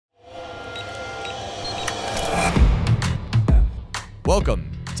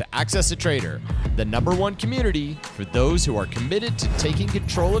Welcome to AccessATrader, the #1 community for those who are committed to taking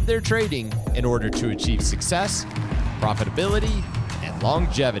control of their trading in order to achieve success, profitability, and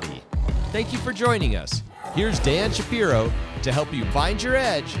longevity. Thank you for joining us. Here's Dan Shapiro to help you find your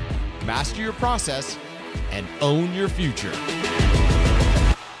edge, master your process, and own your future.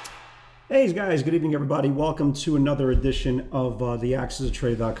 Hey guys, good evening everybody. Welcome to another edition of the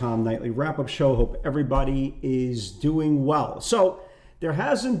AccessATrader.com nightly wrap-up show. Hope everybody is doing well. So there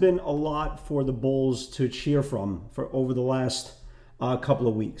hasn't been a lot for the bulls to cheer from for over the last couple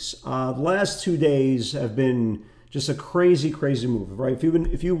of weeks. The last 2 days have been just a crazy move, right?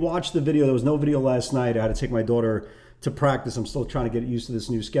 If you watched the video, there was no video last night. I had to take my daughter to practice. I'm still trying to get used to this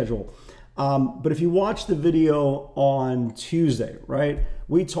new schedule. But if you watch the video on Tuesday, right,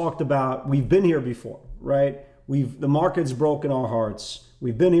 we talked about, we've been here before, right? The market's broken our hearts.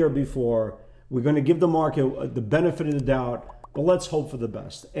 We've been here before. We're going to give the market the benefit of the doubt, but let's hope for the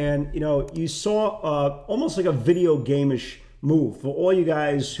best. And, you know, you saw almost like a video game-ish move for all you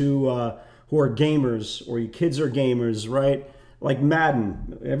guys who are gamers, or your kids are gamers, right? Like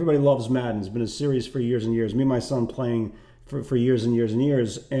Madden. Everybody loves Madden. It's been a series for years and years. Me and my son playing for years and years and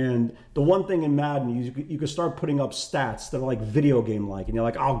years. And the one thing in Madden, you can start putting up stats that are like video game like, and you're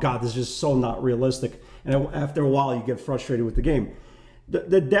like, oh God, this is just so not realistic. And after a while, you get frustrated with the game.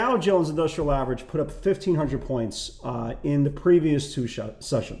 The Dow Jones Industrial Average put up 1,500 points in the previous two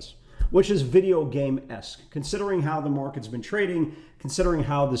sessions, which is video game-esque, considering how the market's been trading, considering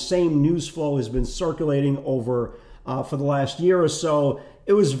how the same news flow has been circulating over for the last year or so.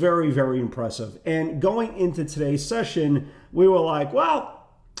 It was very impressive. And going into today's session, we were like, well,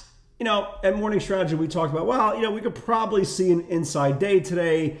 you know, at Morning Strategy, we talked about, well, you know, we could probably see an inside day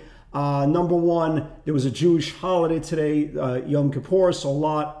today. Number one, there was a Jewish holiday today, Yom Kippur, so a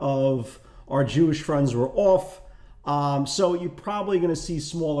lot of our Jewish friends were off. So you're probably going to see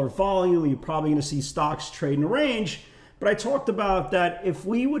smaller volume. You're probably going to see stocks trade in a range. But I talked about that if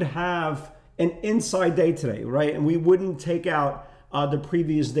we would have an inside day today, right, and we wouldn't take out the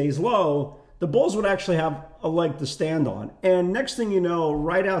previous day's low, the bulls would actually have a leg to stand on. And next thing you know,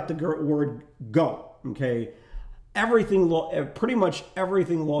 right out the word go, okay? Pretty much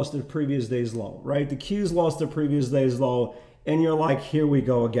everything lost the previous day's low, right? The Qs lost the previous day's low, and you're like, here we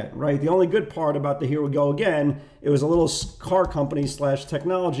go again, right? The only good part about the here we go again, it was a little car company slash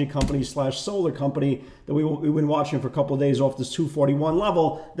technology company slash solar company that we've been watching for a couple of days off this 241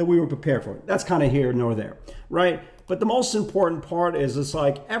 level that we were prepared for. That's kind of here nor there, right? But the most important part is it's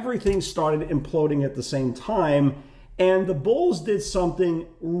like everything started imploding at the same time, and the bulls did something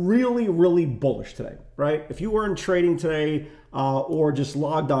really bullish today, right? If you weren't trading today or just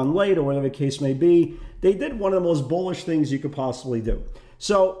logged on late or whatever the case may be, they did one of the most bullish things you could possibly do.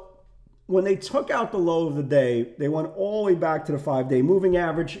 So when they took out the low of the day, they went all the way back to the 5-day moving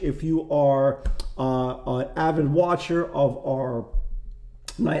average. If you are an avid watcher of our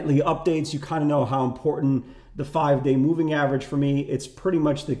nightly updates, you kind of know how important the 5-day moving average for me. It's pretty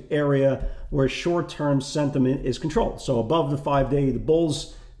much the area where short-term sentiment is controlled. So above the 5-day, the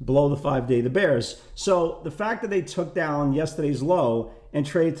bulls, below the 5-day, the bears. So the fact that they took down yesterday's low and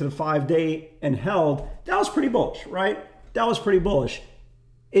traded to the 5-day and held, that was pretty bullish, right? That was pretty bullish.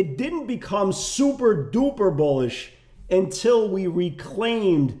 It didn't become super duper bullish until we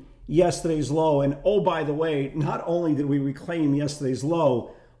reclaimed yesterday's low. And oh, by the way, not only did we reclaim yesterday's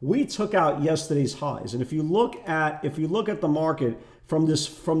low, we took out yesterday's highs. And if you look at the market from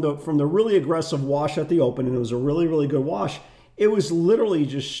the really aggressive wash at the open, and it was a really good wash, it was literally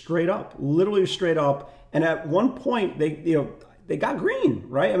just straight up. And at one point they got green,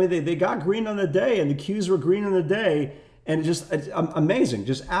 right? I mean, they got green on the day, and the Qs were green on the day, and it's amazing,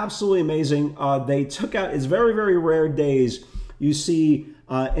 just absolutely amazing. They took out, it's very rare days you see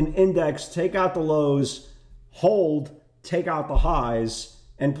an index take out the lows, hold, take out the highs,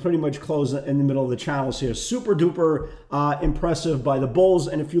 and pretty much close in the middle of the channels here. Super duper impressive by the bulls.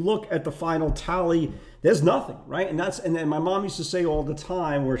 And if you look at the final tally, there's nothing, right? And then my mom used to say all the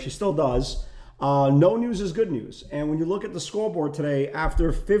time, where she still does, no news is good news. And when you look at the scoreboard today, after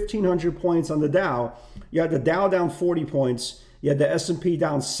 1,500 points on the Dow, you had the Dow down 40 points, you had the S&P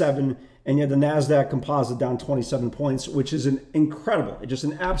down 7, and you had the NASDAQ composite down 27 points, which is just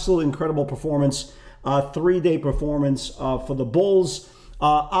an absolutely incredible performance, 3-day performance for the bulls.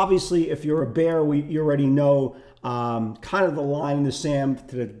 Obviously, if you're a bear, you already know kind of the line in the sand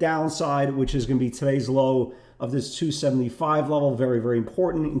to the downside, which is going to be today's low of this 275 level. Very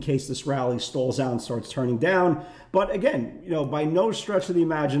important in case this rally stalls out and starts turning down. But again, you know, by no stretch of the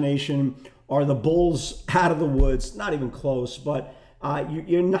imagination are the bulls out of the woods. Not even close. But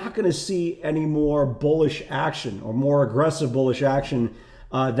you're not going to see any more bullish action or more aggressive bullish action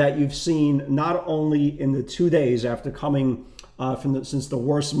that you've seen not only in the 2 days after coming since the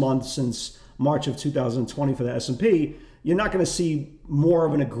worst month since March of 2020 for the S&P. You're not going to see more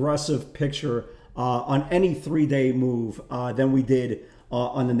of an aggressive picture on any 3-day move than we did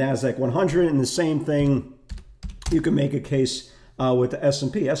on the NASDAQ 100. And the same thing, you can make a case with the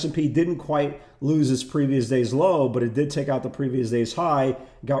S&P. S&P didn't quite lose its previous day's low, but it did take out the previous day's high,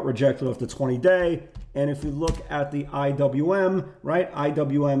 got rejected off the 20-day. And if you look at the IWM, right,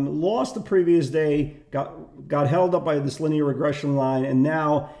 IWM lost the previous day, got held up by this linear regression line, and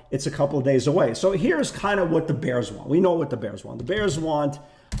now it's a couple of days away. So here's kind of what the bears want. We know what the bears want. The bears want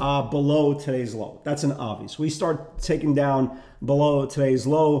below today's low. That's an obvious. We start taking down below today's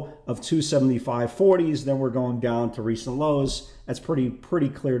low of 275.40s, then we're going down to recent lows. That's pretty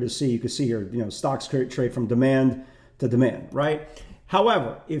clear to see. You can see here, stocks trade from demand to demand, right?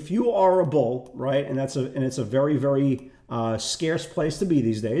 However, if you are a bull, right, and it's a very, very scarce place to be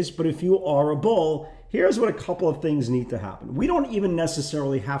these days, but if you are a bull, here's what a couple of things need to happen. We don't even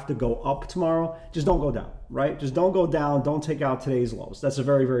necessarily have to go up tomorrow. Just don't go down, right? Just don't go down. Don't take out today's lows. That's a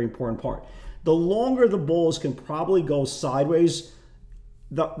very, very important part. The longer the bulls can probably go sideways,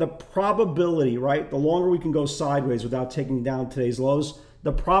 the probability, right? The longer we can go sideways without taking down today's lows,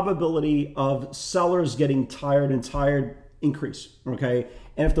 the probability of sellers getting tired increase, okay?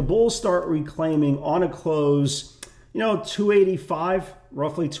 And if the bulls start reclaiming on a close, 285,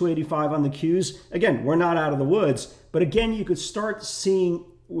 roughly 285 on the Qs, again, we're not out of the woods, but again, you could start seeing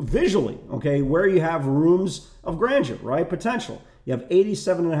visually, okay, where you have rooms of grandeur, right? Potential. You have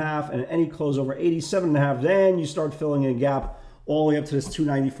 87.5 and any close over 87.5, then you start filling in a gap all the way up to this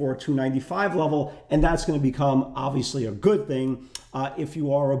 294, 295 level, and that's going to become obviously a good thing if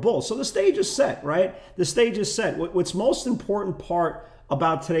you are a bull. So the stage is set, right? The stage is set. What's most important part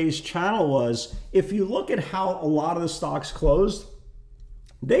about today's channel was, if you look at how a lot of the stocks closed,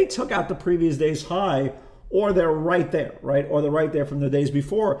 they took out the previous day's high, or they're right there, right? Or they're right there from the days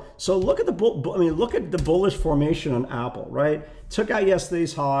before. So look at look at the bullish formation on Apple, right? Took out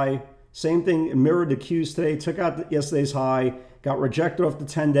yesterday's high. Same thing, mirrored the Qs today, took out yesterday's high, got rejected off the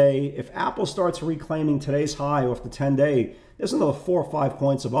 10-day. If Apple starts reclaiming today's high off the 10-day, there's another 4 or 5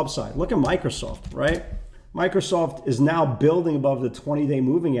 points of upside. Look at Microsoft, right? Microsoft is now building above the 20-day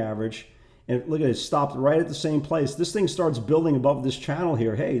moving average. And look at it, stopped right at the same place. This thing starts building above this channel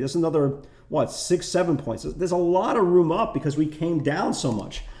here. Hey, there's another, 6, 7 points. There's a lot of room up because we came down so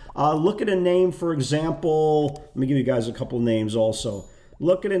much. Look at a name, for example, let me give you guys a couple names also.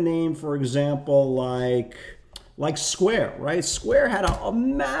 Look at a name, for example, like Square, right? Square had a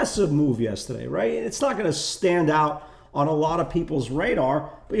massive move yesterday, right? It's not going to stand out on a lot of people's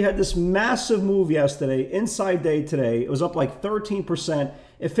radar, but you had this massive move yesterday, inside day today. It was up like 13%.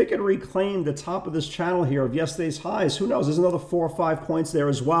 If it could reclaim the top of this channel here of yesterday's highs, who knows? There's another 4 or 5 points there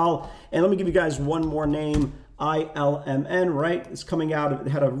as well. And let me give you guys one more name, ILMN, right? It's coming out. It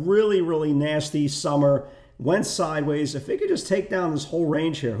had a really, really nasty summer. Went sideways. If it could just take down this whole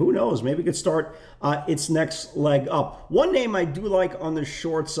range here, who knows? Maybe it could start its next leg up. One name I do like on the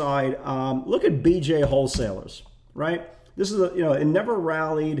short side, look at BJ Wholesalers, right? This is, it never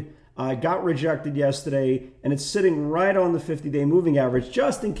rallied, got rejected yesterday, and it's sitting right on the 50-day moving average,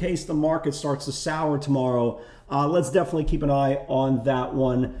 just in case the market starts to sour tomorrow. Let's definitely keep an eye on that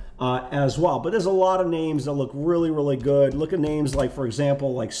one as well. But there's a lot of names that look really, really good. Look at names like, for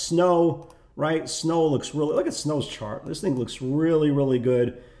example, like Snow, right? Snow looks really, look at Snow's chart. This thing looks really, really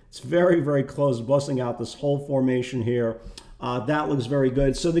good. It's very, very close, busting out this whole formation here. That looks very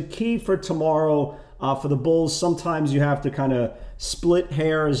good. So the key for tomorrow for the bulls, sometimes you have to kind of split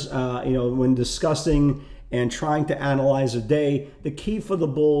hairs, when discussing and trying to analyze a day. The key for the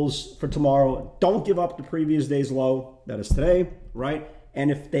bulls for tomorrow, don't give up the previous day's low. That is today, right? And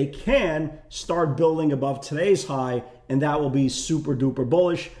if they can, start building above today's high, and that will be super duper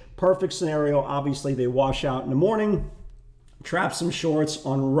bullish. Perfect scenario, obviously, they wash out in the morning, trap some shorts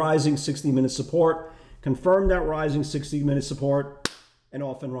on rising 60-minute support, confirm that rising 60-minute support, and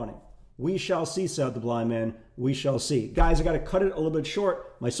off and running. We shall see, said the blind man. We shall see. Guys, I got to cut it a little bit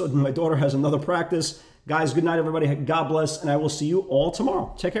short. My daughter has another practice. Guys, good night, everybody. God bless, and I will see you all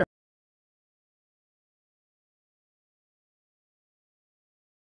tomorrow. Take care.